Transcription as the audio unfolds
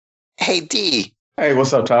Hey, D. Hey,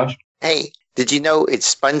 what's up, Tosh? Hey, did you know it's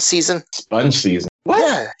sponge season? Sponge season. What?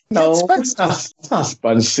 Yeah, No, it's it's not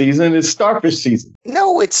sponge season. It's starfish season.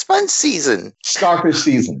 No, it's sponge season. Starfish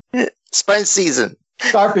season. Sponge season.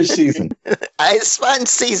 Starfish season. Sponge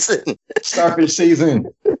season. Starfish season.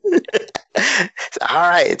 All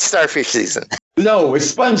right, it's starfish season. No, it's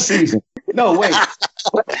sponge season. No, wait.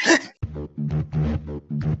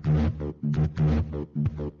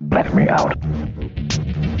 Let me out.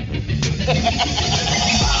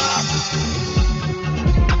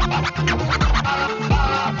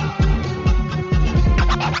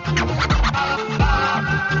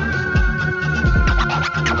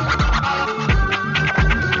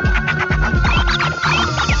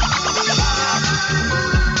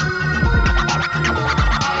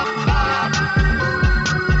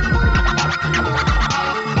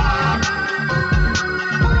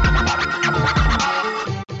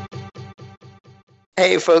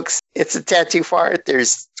 Hey, folks, it's a tad too far.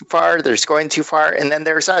 There's too far, there's going too far, and then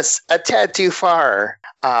there's us, a tad too far,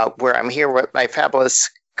 where I'm here with my fabulous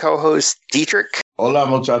co-host, Dietrich. Hola,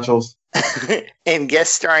 muchachos. And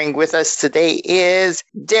guest starring with us today is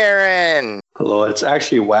Darren. Hello, it's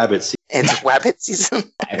actually Wabbit season. It's Wabbit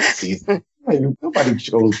season. Wabbit season. Nobody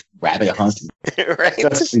chose rabbit hunting. Right.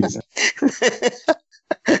 That's season.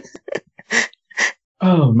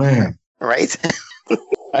 Oh, man. Right.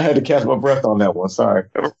 I had to catch my breath on that one. Sorry.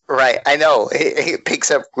 Right. I know. It picks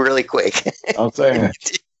up really quick. I'm saying.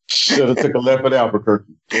 Should have took a left at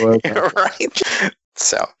Albuquerque. Right.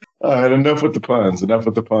 So. All right, enough with the puns.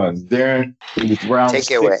 Darren, it's round Take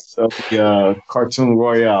 6 it away. of the Cartoon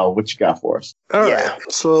Royale. What you got for us? All Yeah.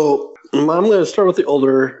 right. So I'm going to start with the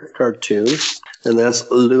older cartoon, and that's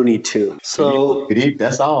Looney Tunes. So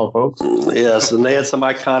That's all, folks. yes, and they had some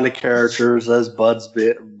iconic characters as Bugs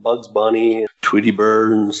Bunny, Tweety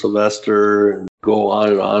Bird, and Sylvester, and go on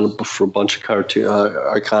and on for a bunch of cartoon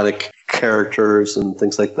iconic characters and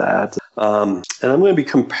things like that. And I'm going to be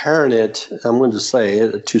comparing it, I'm going to say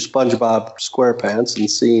it, to SpongeBob SquarePants and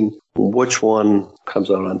seeing which one comes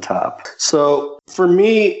out on top. So for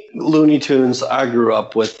me, Looney Tunes, I grew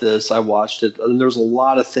up with this. I watched it, and there's a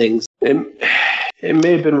lot of things. It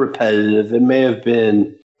may have been repetitive. It may have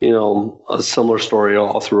been, a similar story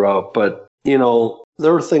all throughout. But,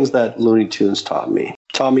 there were things that Looney Tunes taught me.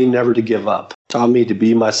 Taught me never to give up. Taught me to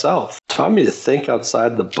be myself. Taught me to think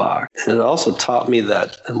outside the box. And it also taught me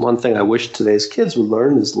that, and one thing I wish today's kids would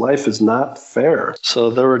learn is life is not fair. So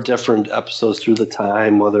there were different episodes through the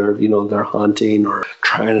time, whether, they're hunting or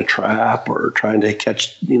trying to trap or trying to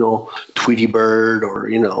catch, Tweety Bird or,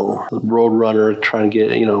 Roadrunner trying to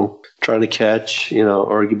get, trying to catch,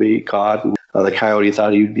 or be caught. And the coyote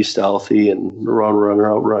thought he'd be stealthy and Roadrunner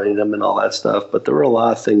outrunning him and all that stuff. But there were a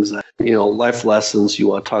lot of things that, life lessons you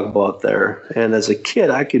want to talk about there. And as a kid,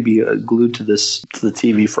 I could be glued to the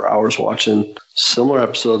TV for hours watching similar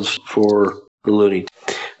episodes for the Looney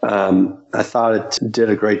Tunes. I thought it did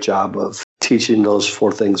a great job of teaching those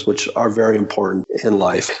 4 things, which are very important in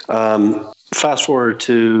life. Fast forward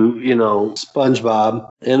to, SpongeBob,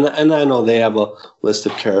 and I know they have a list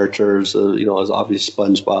of characters, as obviously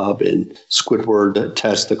SpongeBob and Squidward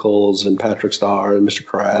Testicles and Patrick Star and Mr.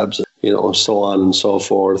 Krabs, so on and so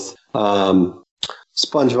forth.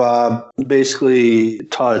 SpongeBob basically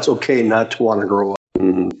taught it's okay not to want to grow up.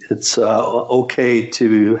 It's okay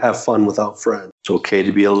to have fun without friends. It's okay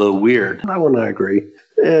to be a little weird. I wouldn't agree.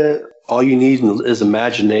 All you need is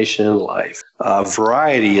imagination in life.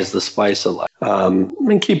 Variety is the spice of life.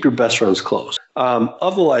 And keep your best friends close.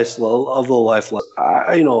 Of the life, with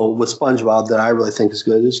SpongeBob, that I really think is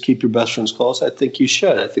good is keep your best friends close. I think you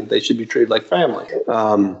should. I think they should be treated like family.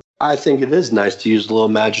 I think it is nice to use a little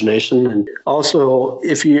imagination, and also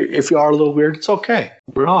if you are a little weird, it's okay.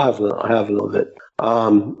 We all have a little bit.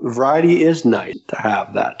 Variety is nice to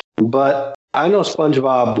have that, but I know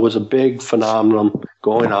SpongeBob was a big phenomenon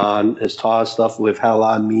going on. It's taught us stuff. We've had a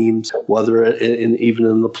lot of memes, whether even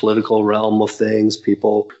in the political realm of things,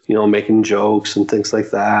 people, making jokes and things like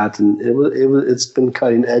that. And it's been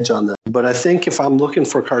cutting edge on that. But I think if I'm looking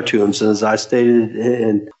for cartoons, and as I stated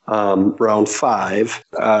in round 5,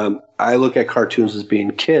 I look at cartoons as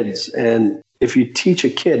being kids. And if you teach a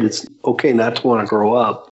kid it's okay not to want to grow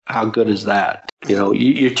up, how good is that?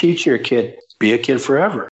 You're teaching your kid, be a kid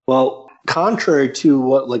forever. Well, contrary to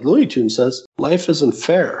what Looney Tunes says, life isn't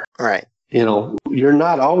fair. Right. You're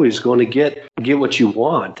not always going to get what you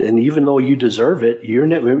want, and even though you deserve it, you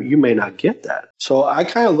may not get that. So I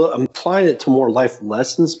I'm applying it to more life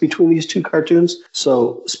lessons between these two cartoons.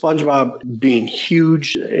 So SpongeBob being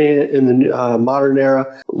huge in the modern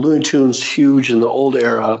era, Looney Tunes huge in the old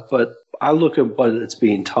era, but I look at what it's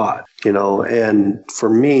being taught, and for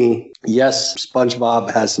me, yes,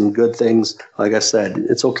 SpongeBob has some good things. Like I said,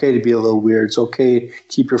 it's okay to be a little weird. It's okay to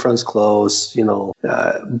keep your friends close,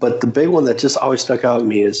 but the big one that just always stuck out to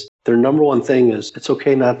me is their number one thing is it's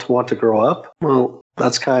okay not to want to grow up. Well,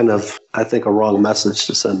 that's kind of, I think, a wrong message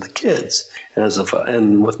to send the kids.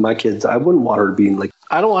 And with my kids, I wouldn't want her to be like,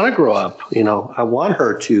 I don't want to grow up. I want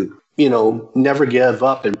her to, never give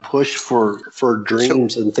up and push for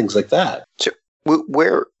dreams and things like that. So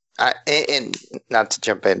and not to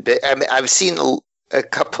jump in, but I mean, I've seen a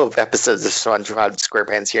couple of episodes of SpongeBob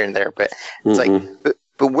SquarePants here and there, but it's like,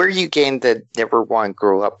 but where you gain the never want to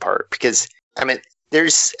grow up part? Because I mean,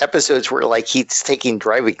 there's episodes where like he's taking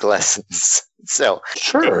driving lessons. So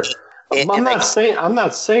sure, I'm not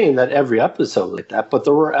saying that every episode like that, but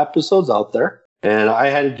there were episodes out there. And I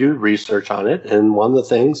had to do research on it, and one of the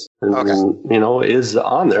things, is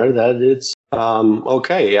on there that it's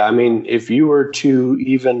okay. I mean, if you were to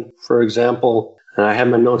even, for example, and I have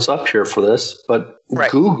my notes up here for this, but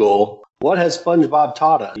Google, what has SpongeBob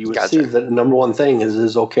taught us? You would see that the number one thing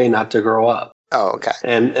is okay not to grow up. Oh, okay.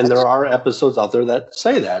 And there are episodes out there that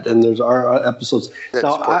say that, and there's are episodes.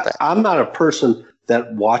 Now, I'm not a person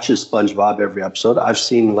that watches SpongeBob every episode. I've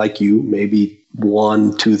seen, like you, maybe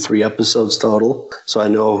 1, 2, 3 episodes total, so I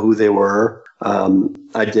know who they were.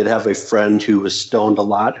 I did have a friend who was stoned a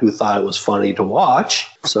lot who thought it was funny to watch,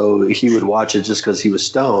 so he would watch it just because he was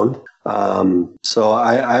stoned. So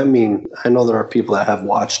I mean, I know there are people that have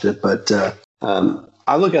watched it, but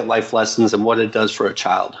I look at life lessons and what it does for a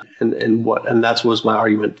child, and that was my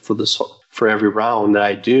argument for every round that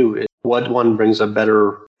I do. What one brings a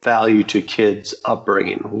better value to kids'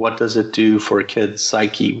 upbringing? What does it do for a kid's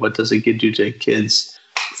psyche? What does it do to a kid's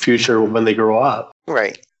future when they grow up?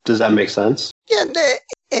 Right. Does that make sense? Yeah,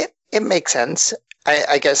 it makes sense.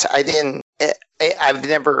 I guess I didn't. I've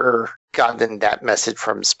never gotten that message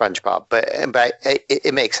from SpongeBob, but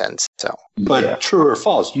it makes sense. So, but true or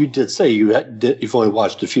false? You did say you've only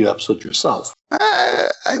watched a few episodes yourself.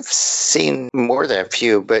 I've seen more than a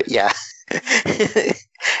few, but yeah.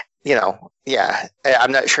 Yeah,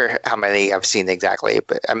 I'm not sure how many I've seen exactly,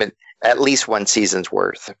 but I mean, at least one season's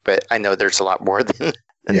worth. But I know there's a lot more than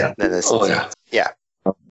this. Oh, yeah. Yeah.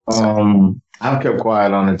 I've kept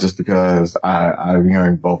quiet on it just because I'm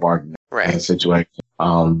hearing both arguments in the situation.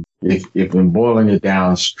 If I'm boiling it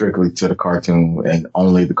down strictly to the cartoon and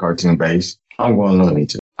only the cartoon base, I'm going Looney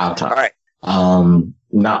Tunes. I'll talk. All right.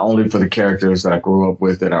 Not only for the characters that I grew up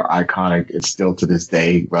with that are iconic, it's still to this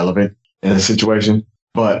day relevant in the situation,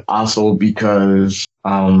 but also because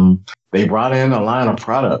they brought in a line of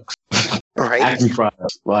products, Acme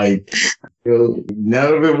products. Like,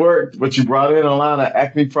 none of it worked, but you brought in a line of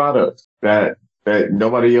Acme products that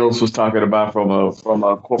nobody else was talking about from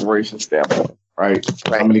a corporation standpoint, right?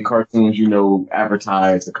 How many cartoons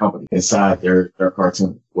advertise the company inside their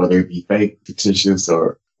cartoon, whether it be fake, fictitious,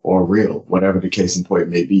 or real, whatever the case in point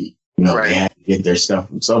may be. They had to get their stuff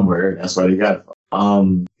from somewhere, and that's where they got it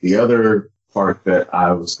from. The other part that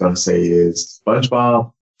I was going to say is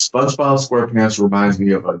SpongeBob SquarePants reminds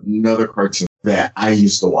me of another cartoon that I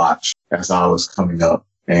used to watch as I was coming up,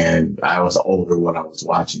 and I was older when I was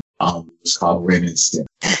watching. It was called Ren and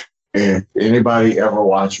Stimpy. If anybody ever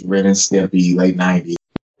watched Ren and Stimpy, late 90s,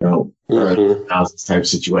 early 2000s type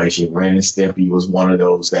situation, Ren and Stimpy was one of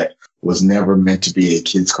those that was never meant to be a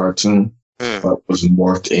kid's cartoon, but was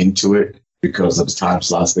morphed into it because of the time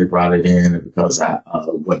slots they brought it in and because of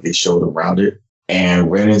what they showed around it. And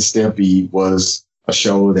Ren and Stimpy was a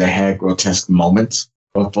show that had grotesque moments,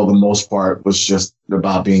 but for the most part was just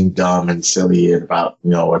about being dumb and silly and about,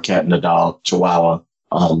 a cat and a dog, Chihuahua.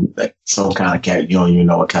 Some kind of cat, you don't even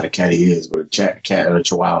know what kind of cat he is, but a cat and a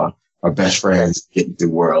Chihuahua are best friends getting through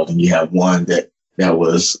the world. And you have one that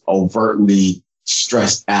was overtly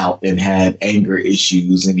stressed out and had anger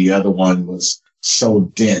issues, and the other one was so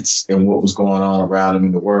dense in what was going on around him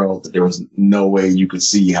in the world that there was no way you could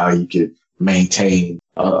see how he could maintain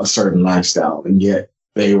a certain lifestyle. And yet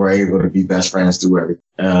they were able to be best friends through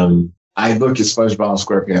everything. I look at SpongeBob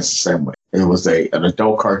SquarePants the same way. It was an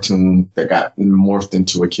adult cartoon that got morphed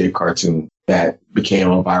into a kid cartoon that became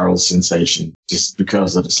a viral sensation just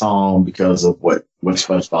because of the song, because of what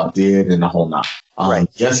SpongeBob did and the whole nine.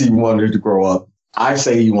 Yes, he wanted to grow up. I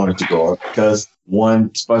say he wanted to grow up because, one,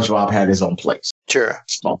 SpongeBob had his own place. Sure.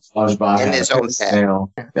 SpongeBob had his own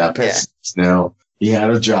snail. Snail. He had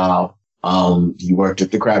a job. He worked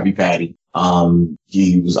at the Krabby Patty.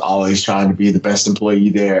 He was always trying to be the best employee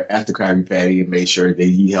there at the Krabby Patty and made sure that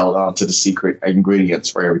he held on to the secret ingredients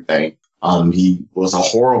for everything. He was a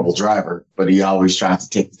horrible driver, but he always tried to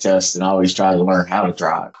take the test and always tried to learn how to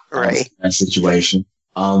drive. Right. That situation.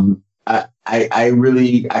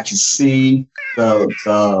 I can see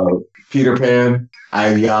the Peter Pan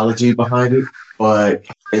ideology behind it, but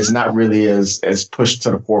it's not really as pushed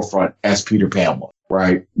to the forefront as Peter Pan was,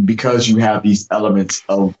 right? Because you have these elements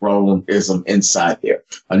of grown-ism inside there.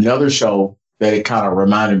 Another show that it kind of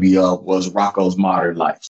reminded me of was Rocko's Modern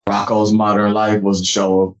Life. Rocko's Modern Life was a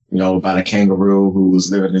show, about a kangaroo who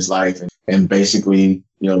was living his life and basically,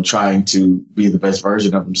 trying to be the best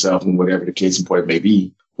version of himself and whatever the case and point may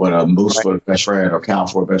be, with a moose for a best friend or cow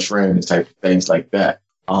for a best friend and type of things like that.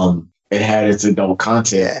 It had its adult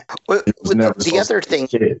content. Yeah. Well, the other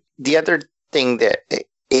thing that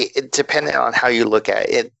it depending on how you look at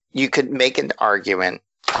it, you could make an argument,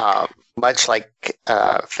 much like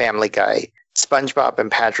Family Guy. SpongeBob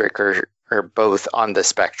and Patrick are both on the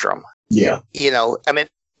spectrum. Yeah.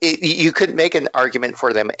 You could make an argument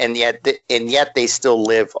for them, and yet they still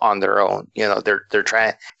live on their own. They're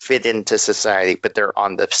trying to fit into society, but they're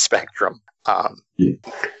on the spectrum. And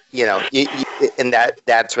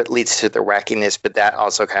that's what leads to the wackiness, but that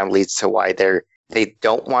also kind of leads to why they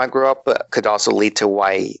don't want to grow up, but could also lead to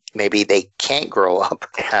why maybe they can't grow up,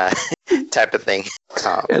 type of thing.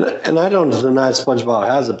 And I don't deny SpongeBob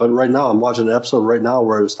has it, but right now I'm watching an episode right now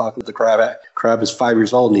where I was talking to the crab. Crab is 5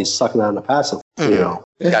 years old and he's sucking on a pacifier.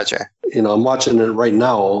 Gotcha. I'm watching it right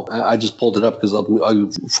now. I just pulled it up because I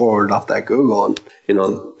forwarded off that Google, and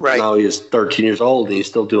right. Now he's 13 years old and he's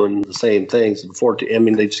still doing the same things. And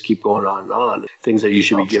 14, they just keep going on and on. Things that you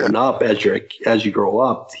should be giving up as you grow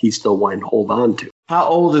up, he's still wanting to hold on to. How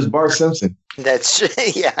old is Bart Simpson? That's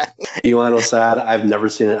yeah. You want to know sad? I've never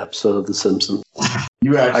seen an episode of The Simpsons.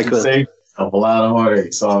 You actually saved a lot of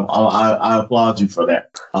heartache, so I applaud you for that.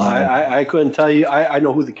 I couldn't tell you. I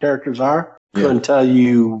know who the characters are. Couldn't tell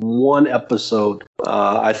you one episode.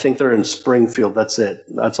 I think they're in Springfield. That's it.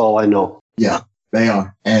 That's all I know. Yeah, they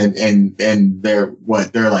are, and they're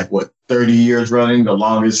like 30 years running, the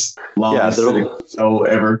longest show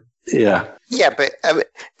ever. Yeah. Yeah, but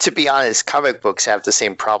to be honest, comic books have the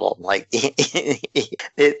same problem. Like,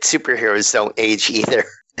 superheroes don't age either.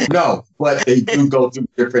 No, but they do go through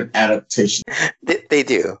different adaptations. They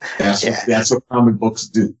do. That's what comic books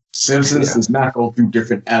do. Simpsons does not go through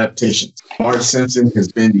different adaptations. Bart Simpson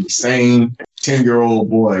has been the same 10-year-old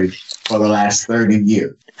boy for the last 30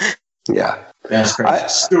 years. Yeah. That's crazy.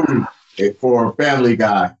 Stewie for Family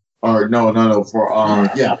Guy. Or for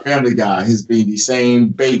Family Guy has been the same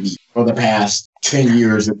baby for the past 10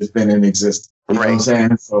 years that it's been in existence. You know what I'm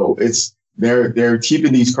saying? So they're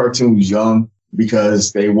keeping these cartoons young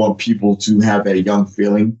because they want people to have that young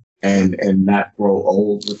feeling and not grow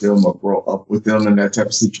old with them or grow up with them in that type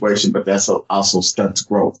of situation. But that's also stunts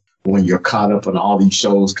growth when you're caught up on all these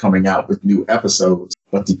shows coming out with new episodes,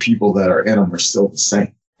 but the people that are in them are still the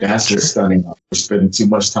same. That's just stunning. We're spending too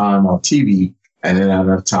much time on TV and then not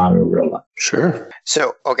enough time in real life. Sure.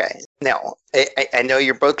 So, okay. Now, I know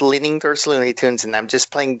you're both leaning towards Looney Tunes, and I'm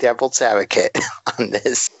just playing devil's advocate on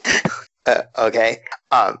this. Okay.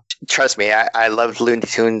 Trust me, I love Looney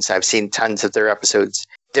Tunes. I've seen tons of their episodes.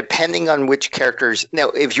 Depending on which characters. Now,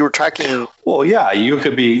 if you were talking... Well, yeah, you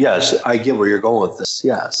could be... Yes, I get where you're going with this.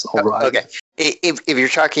 Yes. All right. Okay. If you're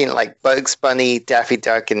talking like Bugs Bunny, Daffy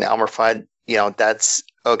Duck, and Elmer Fudd, that's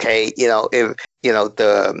okay. If,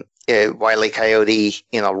 the... Wile E. Coyote,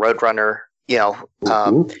 Roadrunner,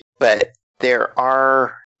 but there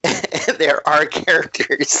are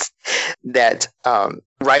characters that,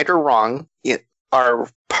 right or wrong, are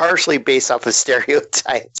partially based off of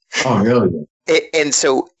stereotypes. Oh, really? And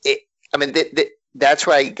so, that's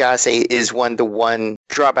what I gotta say is one of the one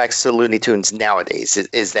drawbacks to Looney Tunes nowadays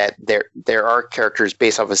is that there are characters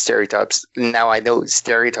based off of stereotypes. Now I know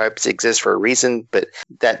stereotypes exist for a reason, but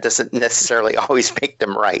that doesn't necessarily always make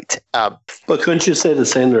them right. But couldn't you say the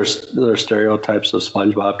same? There's stereotypes of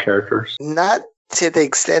SpongeBob characters. Not to the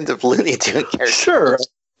extent of Looney Tunes characters. Sure.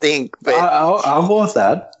 But I'll go with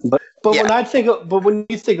that. But when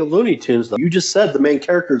you think of Looney Tunes, though, you just said the main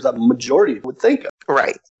characters that majority would think of.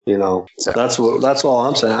 Right. So that's all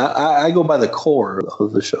I'm saying. I go by the core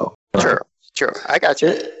of the show. Sure. I got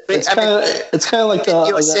you. It's kind of like the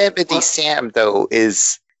Yosemite Sam though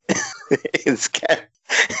is kind of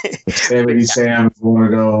Yosemite Sam is one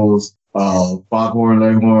of those. Foghorn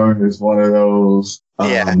Leghorn is one of those.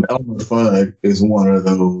 Elmer Fudd is one of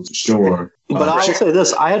those. Sure. But I will say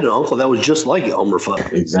this: I had an uncle that was just like Elmer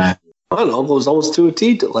Fudd. Exactly. My uncle was almost to a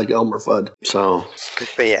T like Elmer Fudd. So,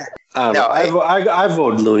 but yeah. I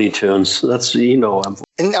voted Looney Tunes. That's I'm. No,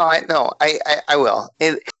 I will.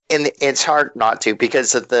 And it's hard not to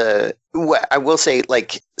because of I will say,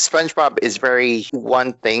 like, SpongeBob is very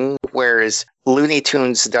one thing, whereas Looney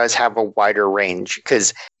Tunes does have a wider range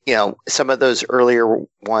because, some of those earlier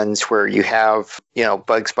ones where you have,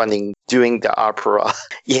 Bugs Bunny doing the opera,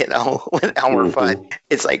 with Elmer Fudd,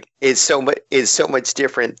 it's so much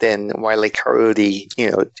different than Wile E. Coyote,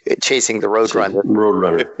 chasing the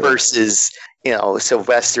Roadrunner versus,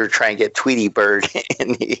 Sylvester trying to get Tweety Bird,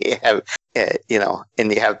 and you have, and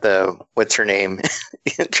you have the, what's her name,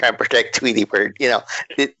 trying to protect Tweety Bird.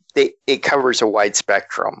 It covers a wide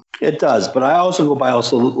spectrum. It does, but I also go by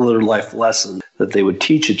little life lessons that they would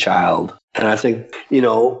teach a child. And I think,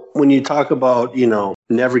 when you talk about,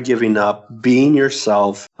 never giving up, being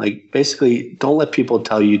yourself, like basically don't let people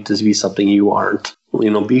tell you to be something you aren't.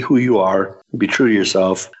 Be who you are, be true to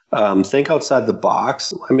yourself. Think outside the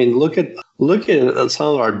box. I mean, look at some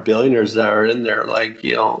of our billionaires that are in there, like,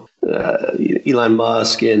 Elon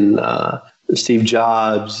Musk and Steve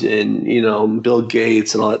Jobs and, Bill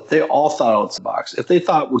Gates and all that. They all thought outside the box. If they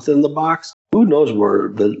thought within the box, who knows where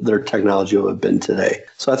their technology would have been today.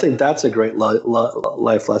 So I think that's a great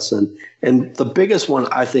life lesson. And the biggest one,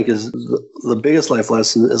 I think, is the biggest life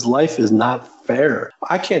lesson is life is not fair.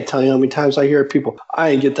 I can't tell you how many times I hear people,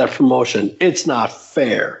 I didn't get that promotion. It's not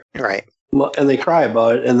fair. Right. And they cry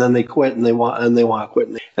about it, and then they quit, and they want to quit,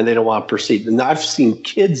 and they don't want to proceed. And I've seen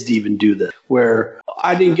kids even do this, where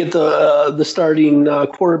I didn't get the starting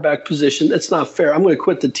quarterback position. It's not fair. I'm going to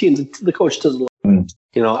quit the team. The coach doesn't.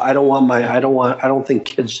 I don't think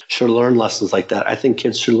kids should learn lessons like that. I think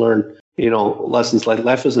kids should learn, lessons like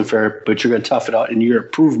life isn't fair, but you're going to tough it out, and you're going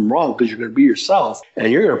to prove them wrong because you're going to be yourself,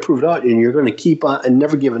 and you're going to prove it out, and you're going to keep on and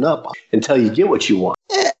never giving up until you get what you want.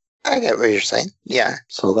 I get what you're saying. Yeah.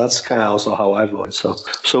 So that's kind of also how I vote. So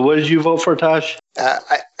what did you vote for, Tosh?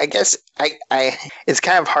 I guess I it's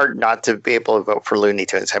kind of hard not to be able to vote for Looney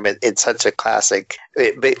Tunes. I mean, it's such a classic.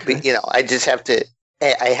 But I just have to.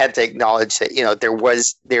 I had to acknowledge that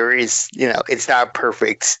there is it's not a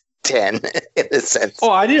perfect 10 in a sense.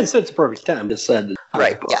 Oh, I didn't say it's a perfect 10. I just said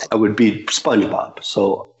I would be SpongeBob.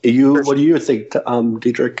 So what do you think,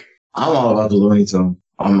 Dietrich? I'm all about the Looney Tunes.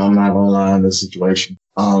 I'm not gonna lie on this situation.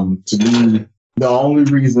 To me, the only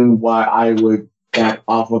reason why I would back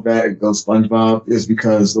off of that and go SpongeBob is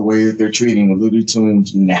because the way that they're treating the Looney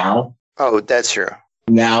Tunes now. Oh, that's true.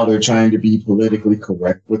 Now they're trying to be politically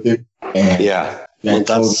correct with it, and that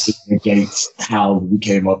totally negates how we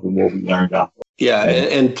came up and what we learned off of. Yeah,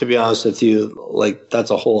 and to be honest with you, like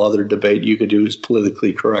that's a whole other debate you could do is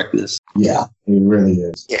politically correctness. Yeah, it really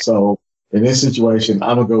is. Yeah. So in this situation,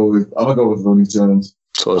 I'm gonna go with Looney Tunes.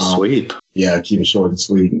 So sweet. Yeah, keep it short and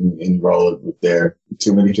sweet and roll it with there.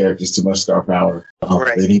 Too many characters, too much star power.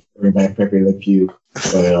 Right. They need to bring back Pepe Le Pew.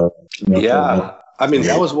 But, I mean,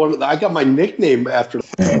 that was one. I got my nickname after.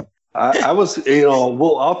 I was,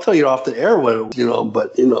 I'll tell you off the air what it was,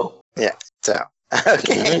 but. Yeah. So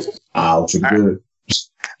okay. It's good.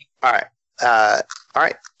 All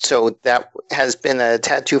right. So that has been a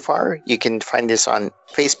Tad Too Far. You can find us on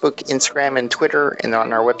Facebook, Instagram, and Twitter, and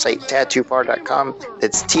on our website, tadtoofar.com.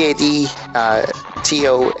 That's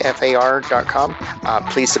TADTOFAR.com.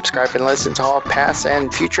 Please subscribe and listen to all past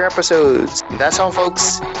and future episodes. That's all,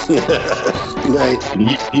 folks. Nice.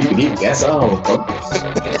 That's all, folks.